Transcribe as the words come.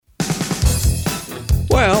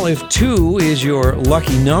Well, if 2 is your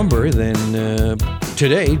lucky number, then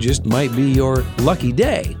today just might be your lucky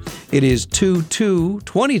day. It is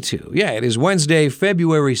 2/2/22. Yeah, it is Wednesday,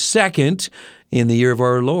 February 2nd, in the year of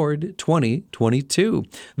our Lord, 2022.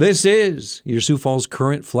 This is your Sioux Falls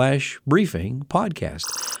Current Flash Briefing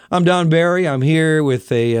podcast. I'm Don Barry. I'm here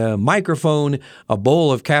with a microphone, a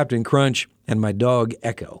bowl of Captain Crunch, and my dog,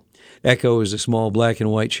 Echo. Echo is a small black and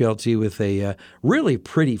white Sheltie with a really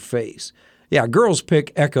pretty face. Yeah, girls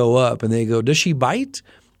pick Echo up and they go, "Does she bite?"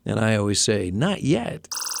 And I always say, "Not yet."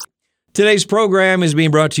 Today's program is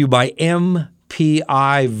being brought to you by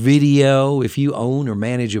MPI Video. If you own or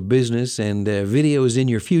manage a business and video is in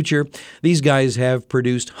your future, these guys have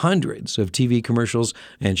produced hundreds of TV commercials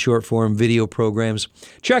and short-form video programs.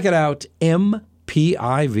 Check it out,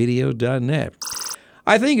 mpivideo.net.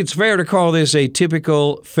 I think it's fair to call this a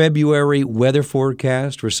typical February weather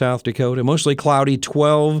forecast for South Dakota. Mostly cloudy,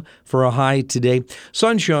 12 for a high today,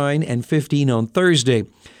 sunshine and 15 on Thursday.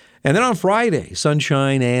 And then on Friday,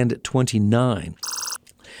 sunshine and 29.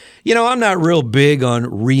 You know, I'm not real big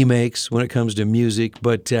on remakes when it comes to music,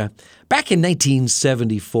 but back in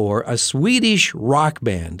 1974, a Swedish rock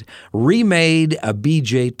band remade a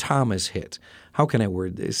B.J. Thomas hit. How can I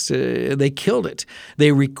word this? They killed it.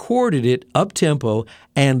 They recorded it up-tempo,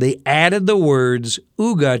 and they added the words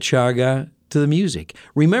 "Ooga Chaga" to the music.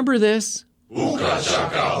 Remember this? Ooga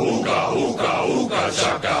Chaka, ooga, ooga, ooga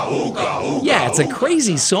Chaka, ooga, ooga. Yeah, it's a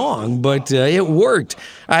crazy song, but it worked.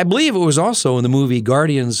 I believe it was also in the movie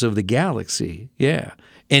Guardians of the Galaxy. Yeah.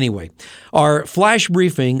 Anyway, our Flash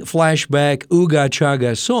Briefing Flashback Ooga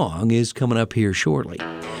Chaga song is coming up here shortly.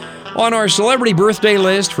 On our celebrity birthday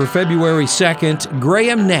list for February 2nd,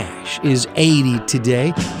 Graham Nash is 80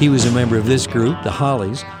 today. He was a member of this group, the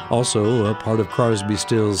Hollies, also a part of Crosby,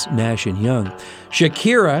 Stills, Nash & Young.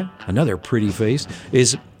 Shakira, another pretty face,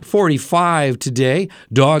 is 45 today.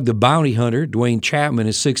 Dog the Bounty Hunter, Dwayne Chapman,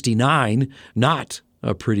 is 69, not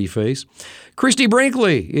a pretty face. Christy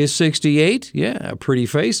Brinkley is 68, yeah, a pretty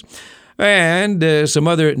face. And some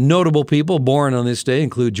other notable people born on this day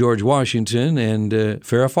include George Washington and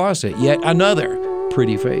Farrah Fawcett, yet another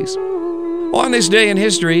pretty face. On this day in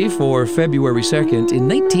history for February 2nd, in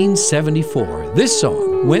 1974, this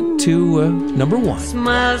song went to number 1.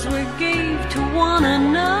 Smiles we gave to one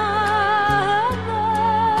another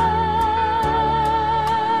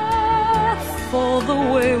for the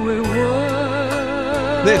way we were.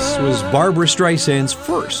 This was Barbra Streisand's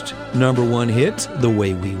first number 1 hit, The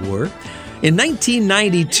Way We Were. In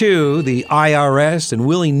 1992, the IRS and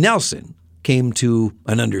Willie Nelson came to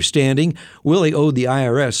an understanding. Willie owed the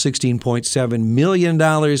IRS $16.7 million.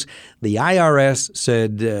 The IRS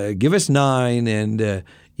said, give us 9 and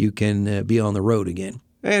you can be on the road again.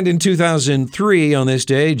 And in 2003, on this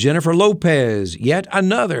day, Jennifer Lopez, yet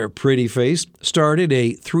another pretty face, started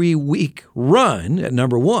a 3-week run at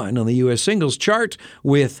number 1 on the U.S. singles chart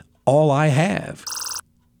with All I Have.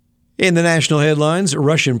 In the national headlines,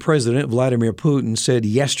 Russian President Vladimir Putin said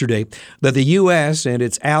yesterday that the U.S. and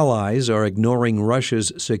its allies are ignoring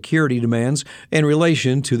Russia's security demands in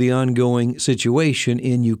relation to the ongoing situation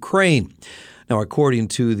in Ukraine. Now, according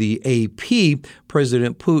to the AP,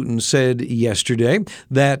 President Putin said yesterday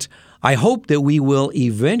that, "I hope that we will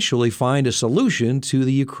eventually find a solution to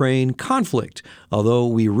the Ukraine conflict, although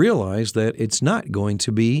we realize that it's not going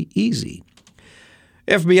to be easy."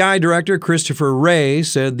 FBI Director Christopher Wray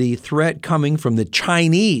said the threat coming from the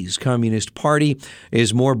Chinese Communist Party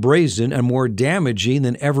is more brazen and more damaging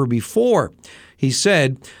than ever before. He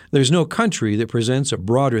said, "There's no country that presents a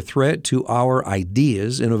broader threat to our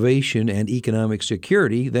ideas, innovation, and economic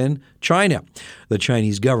security than China. The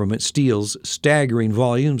Chinese government steals staggering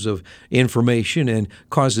volumes of information and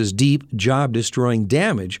causes deep, job-destroying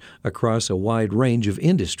damage across a wide range of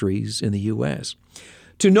industries in the U.S."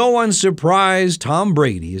 To no one's surprise, Tom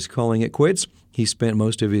Brady is calling it quits. He spent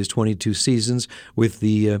most of his 22 seasons with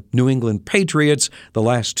the New England Patriots, the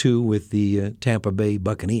last 2 with the Tampa Bay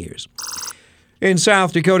Buccaneers. In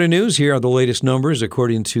South Dakota news, here are the latest numbers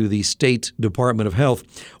according to the State Department of Health.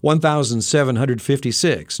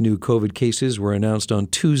 1,756 new COVID cases were announced on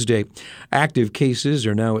Tuesday. Active cases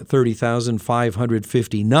are now at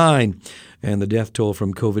 30,559, and the death toll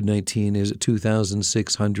from COVID-19 is at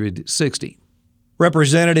 2,660.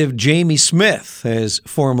 Representative Jamie Smith has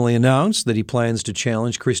formally announced that he plans to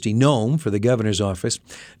challenge Kristi Noem for the governor's office.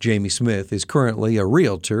 Jamie Smith is currently a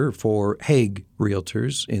realtor for Hague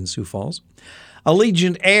Realtors in Sioux Falls.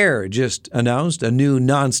 Allegiant Air just announced a new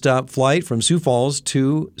nonstop flight from Sioux Falls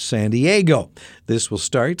to San Diego. This will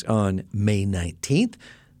start on May 19th.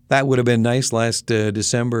 That would have been nice last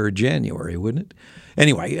December or January, wouldn't it?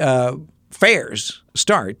 Anyway, fares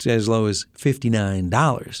start as low as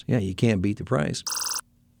 $59. Yeah, you can't beat the price.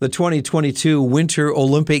 The 2022 Winter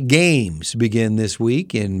Olympic Games begin this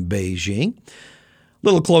week in Beijing. A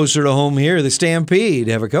little closer to home here, the Stampede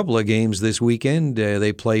have a couple of games this weekend.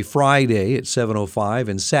 They play Friday at 7:05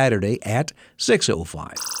 and Saturday at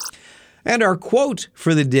 6:05. And our quote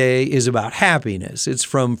for the day is about happiness. It's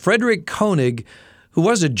from Friedrich Koenig, who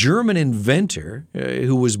was a German inventor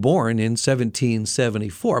who was born in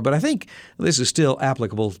 1774. But I think this is still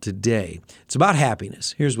applicable today. It's about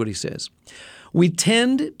happiness. Here's what he says. We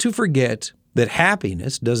tend to forget that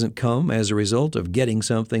happiness doesn't come as a result of getting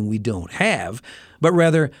something we don't have, but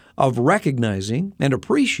rather of recognizing and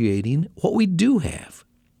appreciating what we do have.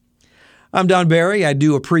 I'm Don Barry. I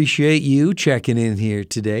do appreciate you checking in here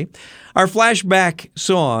today. Our flashback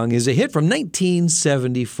song is a hit from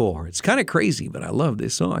 1974. It's kind of crazy, but I love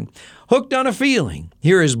this song. Hooked on a Feeling.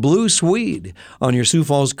 Here is Blue Swede on your Sioux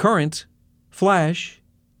Falls Current Flash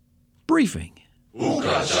Briefing.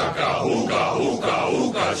 Hookah chaka, hookah, hookah,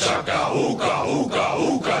 hookah chaka, hookah, hookah,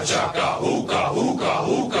 hookah chaka, hookah, hookah,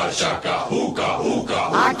 hookah chaka, hookah, hookah.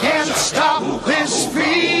 I can't stop this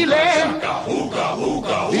feeling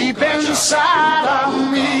deep inside of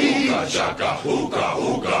me.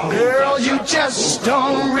 Girl, you just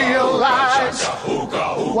don't realize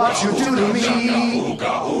what you do to me.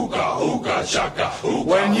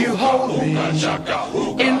 When you hold me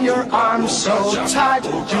in your arms so tight,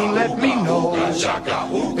 you let me know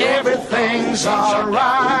everything's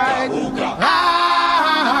alright. I'm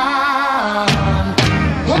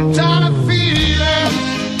hooked on a feeling.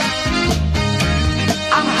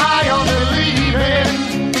 I'm high on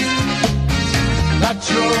believing that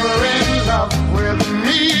you're in love with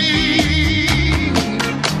me.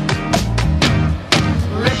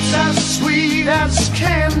 Lips as sweet as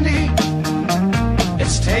candy,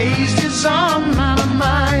 its taste is on my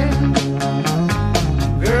mind.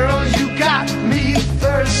 Girl, you got me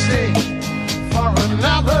thirsty for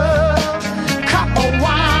another cup of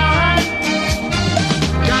wine.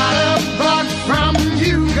 Got a bug from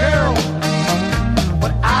you, girl,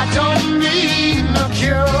 but I don't need no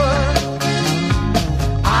cure.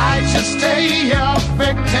 I just stay a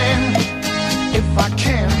victim if I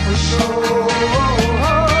can for sure.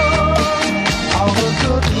 All the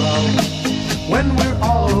good love when we're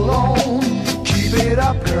all alone. Keep it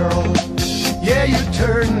up, girl. Yeah, you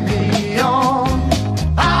turn me on.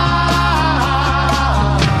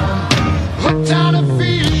 I'm hooked on a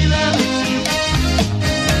feeling.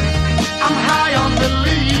 I'm high on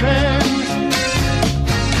believing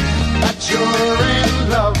that you're in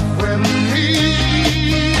love with me.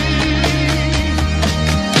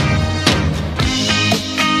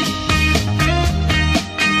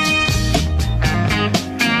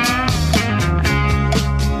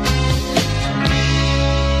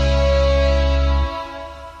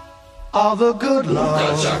 All the good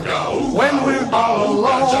love when we're all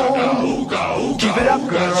alone. Keep it up,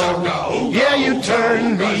 girl. Yeah, you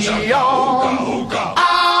turn me on.